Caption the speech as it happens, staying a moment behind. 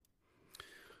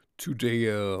Today,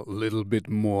 a little bit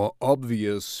more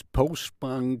obvious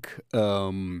post-punk,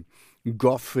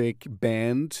 gothic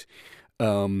band,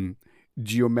 um,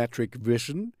 Geometric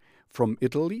Vision from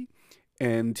Italy.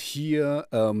 And here,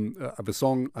 the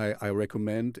song I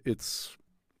recommend, it's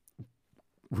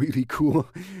really cool.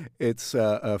 It's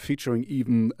featuring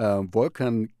even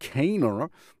Volkan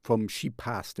Kaner from She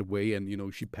Passed Away.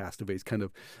 And, She Passed Away is kind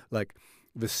of like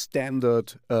the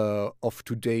standard of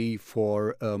today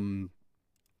for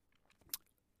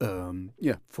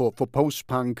for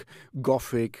post-punk,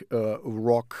 gothic,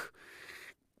 rock.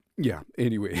 Yeah.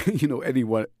 Anyway,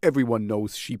 everyone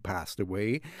knows She Passed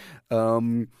Away.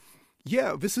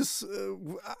 This is.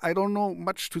 I don't know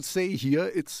much to say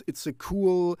here. It's a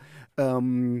cool,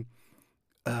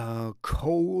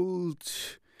 cold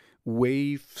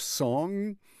wave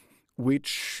song,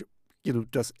 which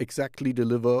does exactly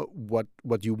deliver what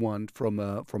you want from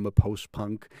a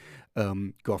post-punk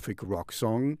gothic rock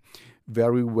song.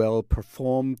 Very well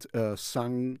performed,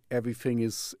 sung. Everything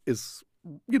is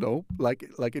like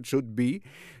it should be.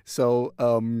 So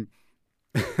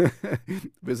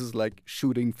this is like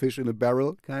shooting fish in a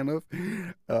barrel, kind of.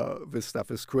 This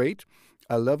stuff is great.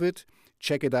 I love it.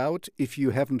 Check it out. If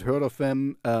you haven't heard of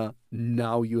them,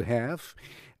 now you have.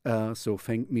 So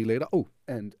thank me later. Oh,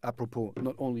 and apropos,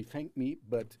 not only thank me,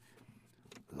 but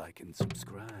like and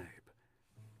subscribe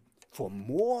for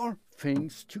more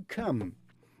things to come.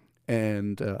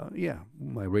 And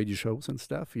my radio shows and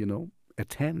stuff,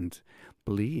 attend,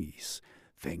 please.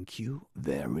 Thank you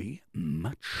very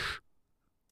much.